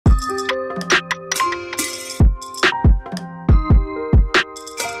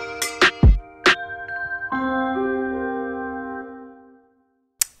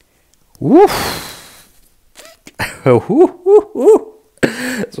Woof. This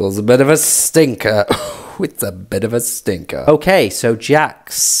was a bit of a stinker. It's a bit of a stinker. Okay, so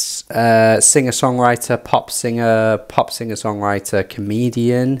Jax, singer-songwriter, pop singer-songwriter,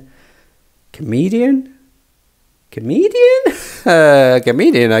 comedian,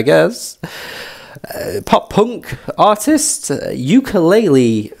 I guess. Pop punk artist,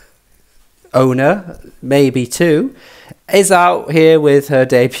 ukulele owner, maybe too, is out here with her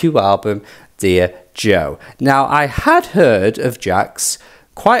debut album, Dear Joe. Now, I had heard of Jax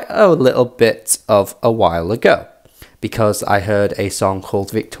quite a little bit of a while ago, because I heard a song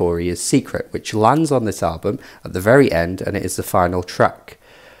called Victoria's Secret, which lands on this album at the very end, and it is the final track.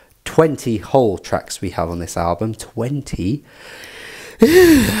 20 whole tracks we have on this album. 20,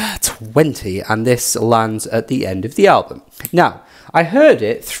 and this lands at the end of the album. Now, I heard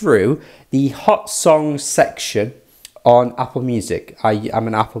it through the Hot Songs section on Apple Music. I'm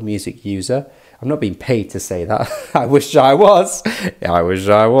an Apple Music user. I'm not being paid to say that. I wish I was.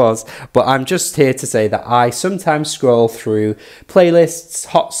 But I'm just here to say that I sometimes scroll through playlists,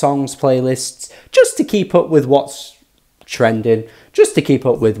 Hot Songs playlists, just to keep up with what's trending, just to keep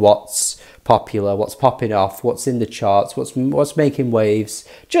up with what's popular, what's popping off, what's in the charts, what's making waves,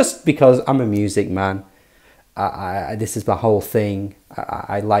 just because I'm a music man. This is my whole thing.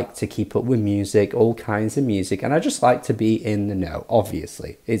 I like to keep up with music, all kinds of music, and I just like to be in the know.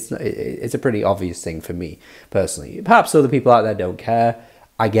 Obviously, it's a pretty obvious thing for me personally. Perhaps other people out there don't care.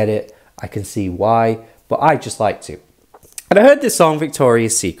 I get it. I can see why, but I just like to. And I heard this song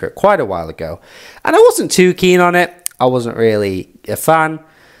Victoria's Secret quite a while ago, and I wasn't too keen on it. I wasn't really a fan.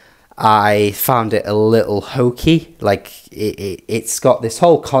 I found it a little hokey. Like it's got this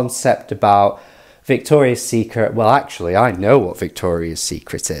whole concept about Victoria's Secret. Well, actually, I know what Victoria's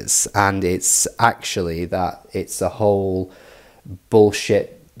Secret is, and it's actually that it's a whole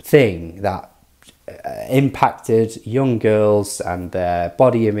bullshit thing that impacted young girls and their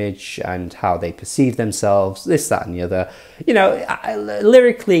body image and how they perceive themselves, this, that, and the other. You know,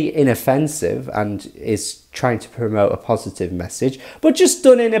 lyrically inoffensive and is trying to promote a positive message, but just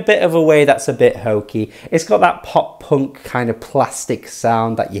done in a bit of a way that's a bit hokey. It's got that pop punk kind of plastic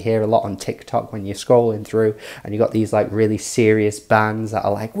sound that you hear a lot on TikTok when you're scrolling through, and you got these like really serious bands that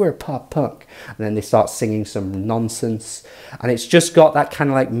are like, we're pop punk, and then they start singing some nonsense, and it's just got that kind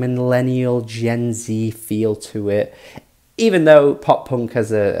of like millennial Gen Z feel to it. Even though pop punk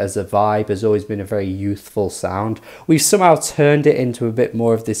as a vibe has always been a very youthful sound, we've somehow turned it into a bit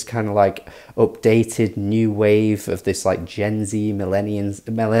more of this kind of like updated new wave of this like Gen Z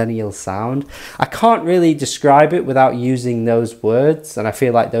millennial sound. I can't really describe it without using those words, and I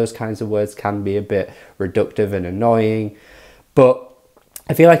feel like those kinds of words can be a bit reductive and annoying, but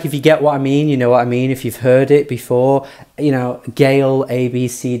I feel like if you get what I mean, you know what I mean. If you've heard it before, you know, Gale, A, B,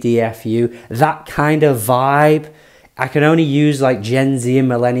 C, D, F, U, that kind of vibe. I can only use like Gen Z and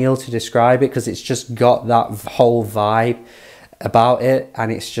millennial to describe it because it's just got that whole vibe about it,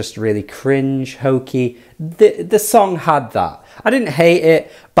 and it's just really cringe, hokey. The song had that. I didn't hate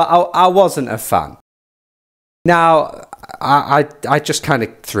it, but I wasn't a fan. Now, I just kind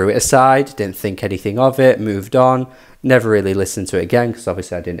of threw it aside, didn't think anything of it, moved on. Never really listened to it again because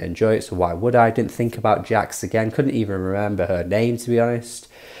obviously I didn't enjoy it, so why would I? Didn't think about Jax again, couldn't even remember her name, to be honest.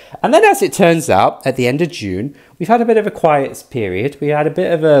 And then, as it turns out, at the end of June, we've had a bit of a quiet period. We had a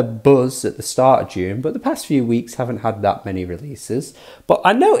bit of a buzz at the start of June, but the past few weeks haven't had that many releases. But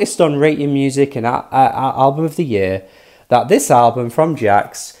I noticed on Rating Music and our Album of the Year that this album from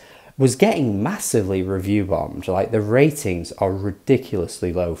Jax was getting massively review bombed. Like, the ratings are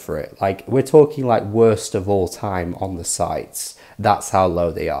ridiculously low for it. Like, we're talking like worst of all time on the sites. That's how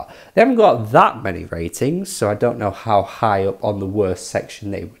low they are. They haven't got that many ratings, so I don't know how high up on the worst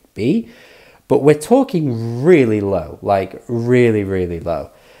section they would be, but we're talking really low, like really, really low.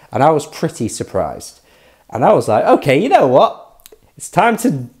 And I was pretty surprised. And I was like, okay, you know what? It's time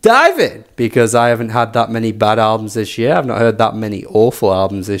to dive in, because I haven't had that many bad albums this year. I've not heard that many awful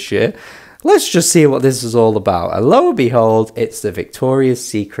albums this year. Let's just see what this is all about. And lo and behold, it's the Victoria's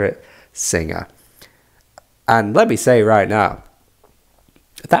Secret singer. And let me say right now,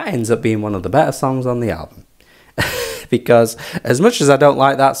 that ends up being one of the better songs on the album. Because as much as I don't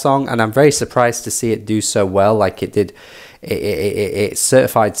like that song, and I'm very surprised to see it do so well, like it did, it's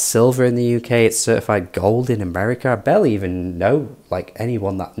certified silver in the UK, it's certified gold in America. I barely even know like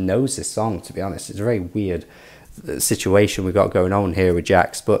anyone that knows this song, to be honest. It's a very weird situation we got going on here with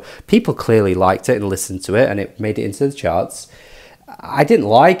Jax, but people clearly liked it and listened to it, and it made it into the charts. I didn't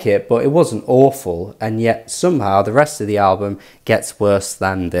like it, but it wasn't awful, and yet somehow the rest of the album gets worse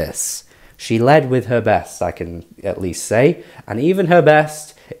than this. She led with her best, I can at least say, and even her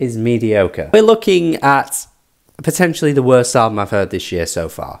best is mediocre. We're looking at potentially the worst album I've heard this year so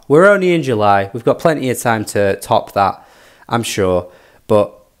far. We're only in July, we've got plenty of time to top that, I'm sure,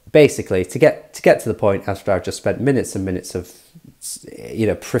 but basically, to get to the point after I've just spent minutes and minutes of, you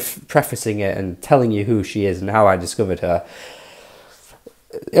know, prefacing it and telling you who she is and how I discovered her,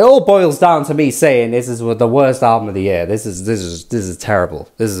 it all boils down to me saying this is the worst album of the year. This is terrible.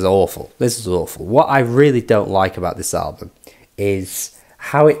 This is awful. This is awful. What I really don't like about this album is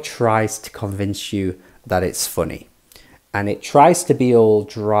how it tries to convince you that it's funny. And it tries to be all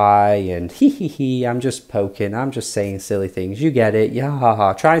dry and hee, I'm just poking, I'm just saying silly things. You get it, yeah, ha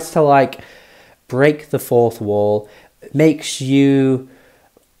ha. Tries to like break the fourth wall, makes you,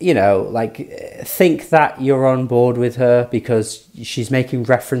 you know, like think that you're on board with her because she's making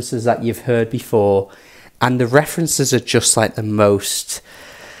references that you've heard before. And the references are just like the most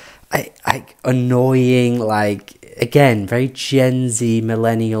annoying, like, again, very Gen Z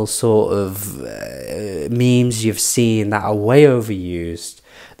millennial sort of memes you've seen that are way overused.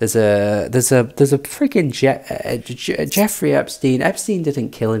 There's a freaking Jeffrey Epstein. Epstein didn't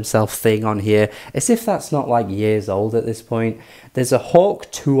kill himself thing on here, as if that's not like years old at this point. There's a Hawk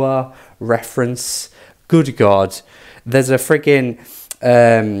Tour reference. Good God. There's a freaking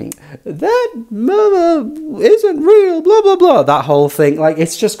that mother isn't real, blah blah blah, that whole thing. Like,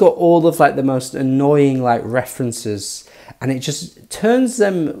 it's just got all of like the most annoying like references, and it just turns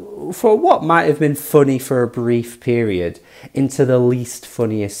them, for what might have been funny for a brief period, into the least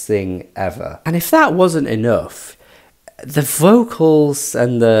funniest thing ever. And if that wasn't enough, the vocals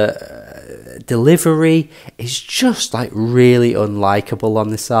and the delivery is just like really unlikable on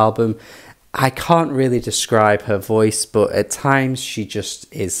this album. I can't really describe her voice, but at times she just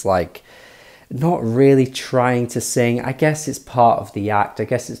is like not really trying to sing. I guess it's part of the act. I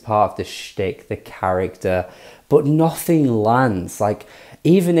guess it's part of the shtick, the character, but nothing lands. Like,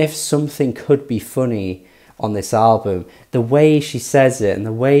 even if something could be funny on this album, the way she says it and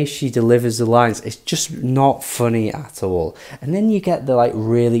the way she delivers the lines, it's just not funny at all. And then you get the like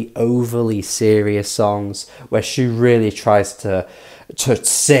really overly serious songs where she really tries to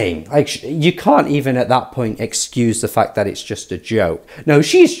sing. Like, you can't even at that point excuse the fact that it's just a joke. No,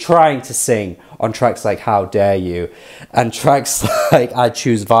 she's trying to sing on tracks like How Dare You and tracks like I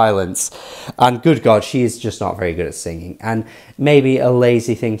Choose Violence, and good God, she is just not very good at singing. And maybe a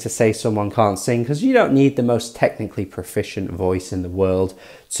lazy thing to say someone can't sing, because you don't need the most technically proficient voice in the world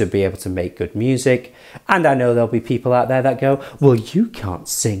to be able to make good music. And I know there'll be people out there that go, well, you can't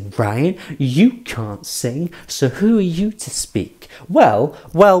sing, Ryan, you can't sing, so who are you to speak? Well,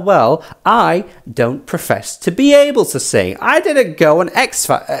 I don't profess to be able to sing. I didn't go on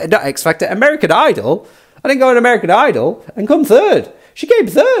American Idol. I didn't go on American Idol and come third. She came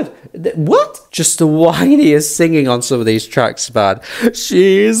third. What? Just the whiniest singing on some of these tracks, man.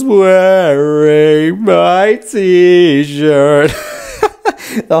 She's wearing my t-shirt.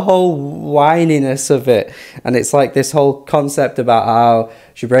 The whole whininess of it. And it's like this whole concept about how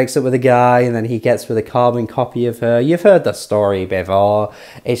she breaks up with a guy and then he gets with a carbon copy of her. You've heard the story before.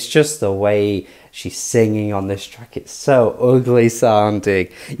 It's just the way she's singing on this track. It's so ugly sounding.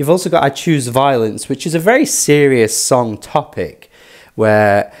 You've also got I Choose Violence, which is a very serious song topic,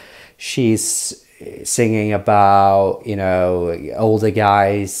 where she's singing about, you know, older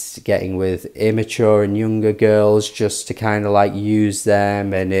guys getting with immature and younger girls just to kind of like use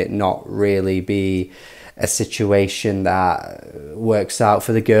them, and it not really be a situation that works out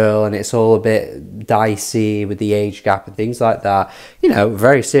for the girl, and it's all a bit dicey with the age gap and things like that. You know,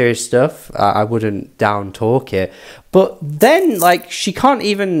 very serious stuff. I wouldn't down talk it. But then, like, she can't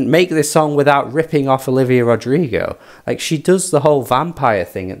even make this song without ripping off Olivia Rodrigo. Like, she does the whole vampire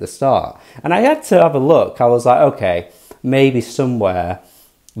thing at the start. And I had to have a look. I was like, okay, maybe somewhere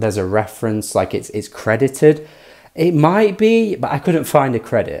there's a reference, like it's credited. It might be, but I couldn't find a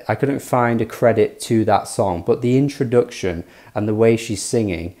credit. I couldn't find a credit to that song. But the introduction and the way she's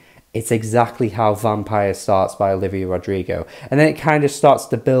singing, it's exactly how Vampire starts by Olivia Rodrigo. And then it kind of starts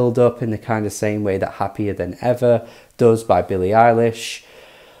to build up in the kind of same way that Happier Than Ever does by Billie Eilish.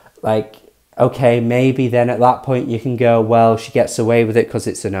 Like, okay, maybe then at that point you can go, well, she gets away with it because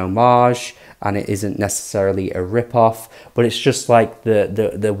it's an homage and it isn't necessarily a rip-off. But it's just like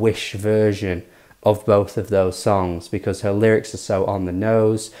the Wish version of both of those songs, because her lyrics are so on the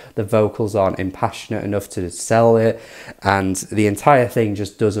nose, the vocals aren't impassionate enough to sell it, and the entire thing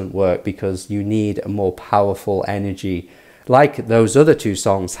just doesn't work because you need a more powerful energy like those other two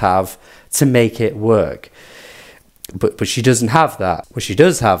songs have to make it work. But she doesn't have that. What she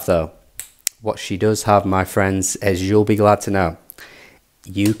does have, though, what she does have, my friends, as you'll be glad to know,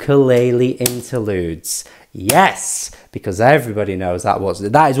 Ukulele interludes. Yes, because everybody knows that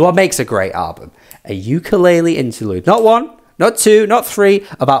is what makes a great album. A ukulele interlude. Not one, not two, not three,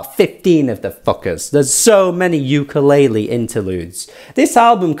 about 15 of the fuckers. There's so many ukulele interludes. This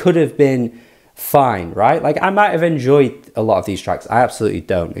album could have been fine, right? Like, I might have enjoyed a lot of these tracks. I absolutely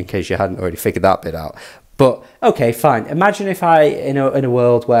don't, in case you hadn't already figured that bit out. But, okay, fine. Imagine if in a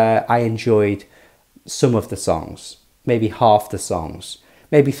world where I enjoyed some of the songs, maybe half the songs,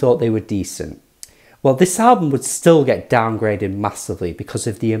 maybe thought they were decent. Well, this album would still get downgraded massively because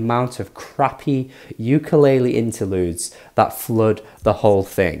of the amount of crappy ukulele interludes that flood the whole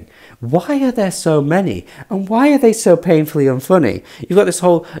thing. Why are there so many? And why are they so painfully unfunny? You've got this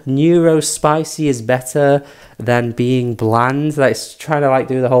whole neuro-spicy is better than being bland. That's trying to like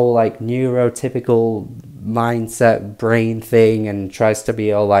do the whole like neurotypical mindset brain thing and tries to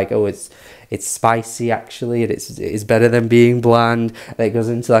be all like, oh, it's spicy actually, and it's better than being bland. And it goes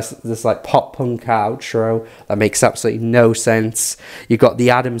into this like pop punk outro that makes absolutely no sense. You've got the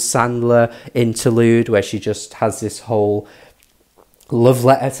Adam Sandler interlude where she just has this whole love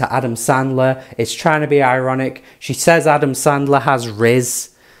letter to Adam Sandler. It's trying to be ironic. She says Adam Sandler has Riz.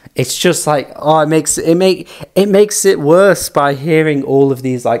 It's just like, oh, it makes it worse by hearing all of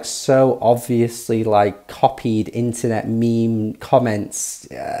these like so obviously like copied internet meme comments,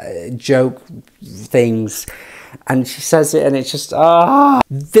 joke things, and she says it, and it's just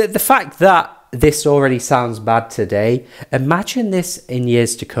the fact that this already sounds bad today. Imagine this in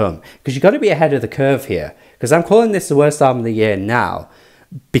years to come, because you've got to be ahead of the curve here. Because I'm calling this the worst album of the year now,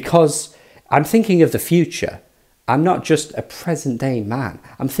 because I'm thinking of the future. I'm not just a present day man.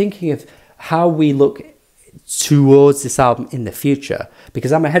 I'm thinking of how we look towards this album in the future,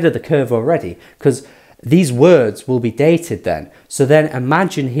 because I'm ahead of the curve already, because these words will be dated then. So then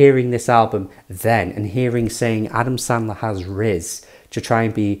imagine hearing this album then and hearing saying Adam Sandler has Riz to try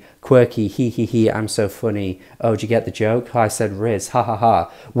and be quirky, he, I'm so funny. Oh, do you get the joke? I said Riz, ha ha ha.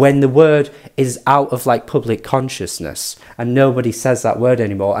 When the word is out of like public consciousness and nobody says that word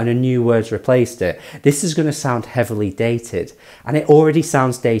anymore and a new word's replaced it, this is going to sound heavily dated, and it already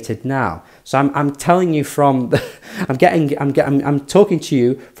sounds dated now. So I'm telling you from I'm talking to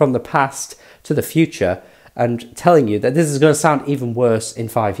you from the past to the future, and telling you that this is going to sound even worse in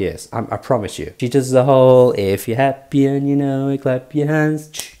 5 years. I promise you. She does the whole, if you're happy and you know it, clap your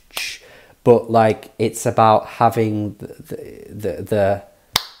hands. But like, it's about having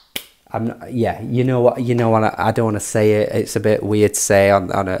you know what, I don't want to say it. It's a bit weird to say on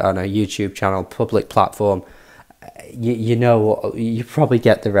a YouTube channel, public platform. You know what, you probably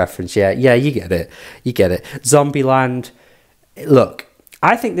get the reference. Yeah, you get it. Zombieland. Look,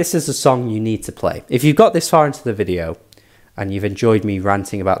 I think this is a song you need to play. If you've got this far into the video and you've enjoyed me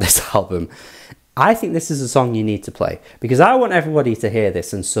ranting about this album, I think this is a song you need to play, because I want everybody to hear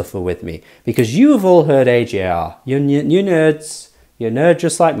this and suffer with me, because you have all heard AJR. You're nerds. You're nerds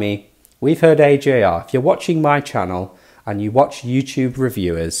just like me. We've heard AJR. If you're watching my channel and you watch YouTube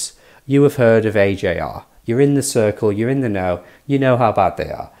reviewers, you have heard of AJR. You're in the circle. You're in the know. You know how bad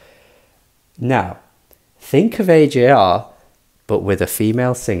they are. Now, think of AJR, but with a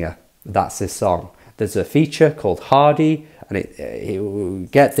female singer. That's his song. There's a feature called Hardy, and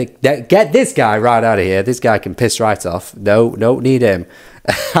get this guy right out of here. This guy can piss right off. No, don't need him.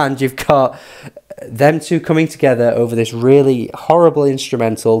 And you've got them two coming together over this really horrible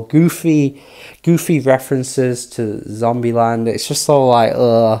instrumental, goofy references to Zombieland. It's just all like,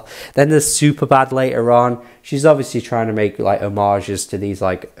 ugh. Then there's Superbad later on. She's obviously trying to make like homages to these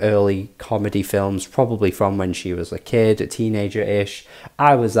like early comedy films, probably from when she was a kid, a teenager-ish.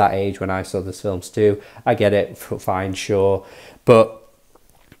 I was that age when I saw those films too. I get it, fine, sure. But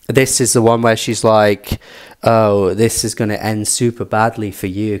this is the one where she's like, oh, this is going to end super badly for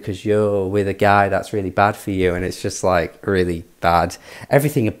you because you're with a guy that's really bad for you. And it's just like really bad.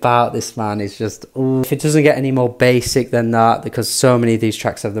 Everything about this, man, is just, ooh. If it doesn't get any more basic than that, because so many of these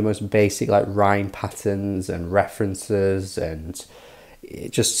tracks have the most basic like rhyme patterns and references and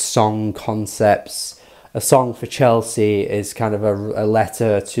just song concepts. A Song for Chelsea is kind of a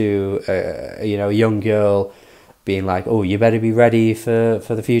letter to a young girl, being like, oh, you better be ready for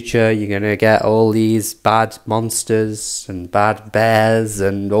the future. You're going to get all these bad monsters and bad bears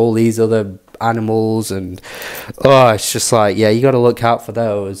and all these other animals. And, oh, it's just like, yeah, you got to look out for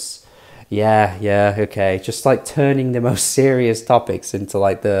those. Yeah, okay. Just like turning the most serious topics into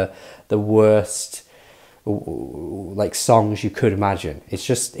like the worst like songs you could imagine. It's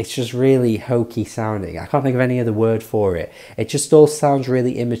just really hokey sounding. I can't think of any other word for it. It just all sounds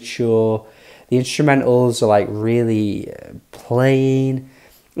really immature. The instrumentals are like really plain.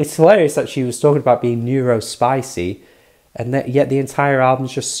 It's hilarious that she was talking about being neuro-spicy, And yet the entire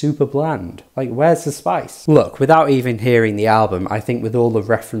album's just super bland. Like, where's the spice? Look, without even hearing the album, I think with all the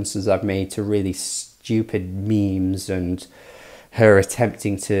references I've made to really stupid memes and her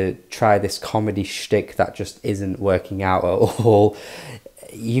attempting to try this comedy shtick that just isn't working out at all,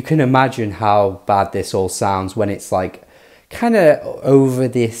 you can imagine how bad this all sounds when it's like kind of over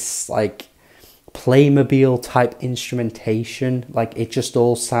this like Playmobil type instrumentation. Like, it just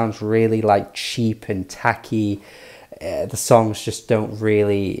all sounds really like cheap and tacky. The songs just don't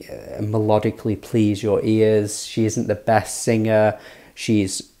really melodically please your ears. She isn't the best singer.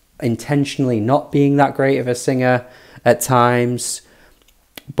 She's intentionally not being that great of a singer at times.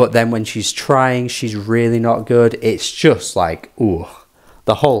 But then when she's trying, she's really not good. It's just like, ooh,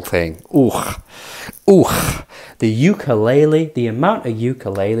 the whole thing. Ooh, ooh. The ukulele, the amount of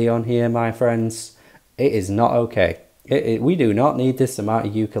ukulele on here, my friends, it is not okay. We do not need this amount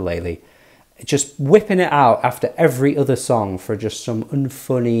of ukulele. Just whipping it out after every other song for just some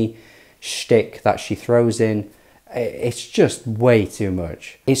unfunny shtick that she throws in. It's just way too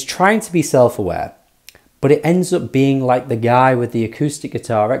much. It's trying to be self-aware, but it ends up being like the guy with the acoustic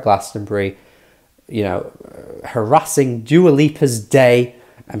guitar at Glastonbury, you know, harassing Dua Lipa's day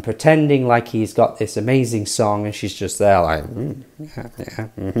and pretending like he's got this amazing song, and she's just there like,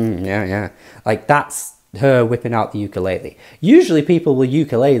 yeah. Like, that's her whipping out the ukulele. Usually people with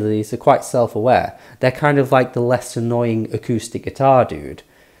ukuleles are quite self-aware. They're kind of like the less annoying acoustic guitar dude.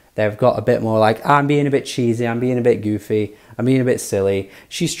 They've got a bit more like, I'm being a bit cheesy, I'm being a bit goofy, I'm being a bit silly.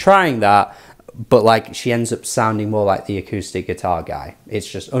 She's trying that, but like, she ends up sounding more like the acoustic guitar guy. It's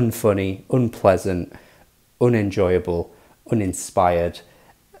just unfunny, unpleasant, unenjoyable, uninspired.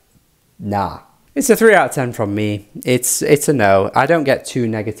 Nah. It's a 3 out of 10 from me. It's a no. I don't get too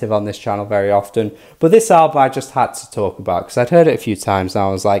negative on this channel very often, but this album I just had to talk about because I'd heard it a few times and I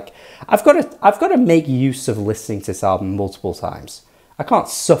was like, I've got to make use of listening to this album multiple times. I can't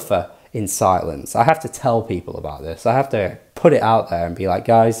suffer in silence. I have to tell people about this. I have to put it out there and be like,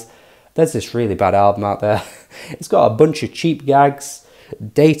 guys, there's this really bad album out there. It's got a bunch of cheap gags,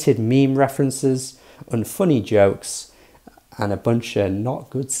 dated meme references, unfunny jokes, and a bunch of not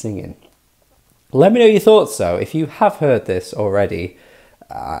good singing. Let me know your thoughts though. If you have heard this already,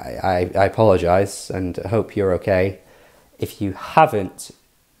 I apologise and hope you're okay. If you haven't,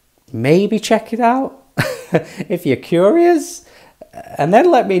 maybe check it out if you're curious, and then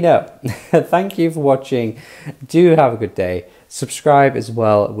let me know. Thank you for watching. Do have a good day. Subscribe as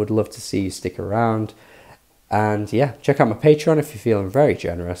well. I would love to see you stick around. And yeah, check out my Patreon if you're feeling very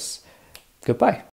generous. Goodbye.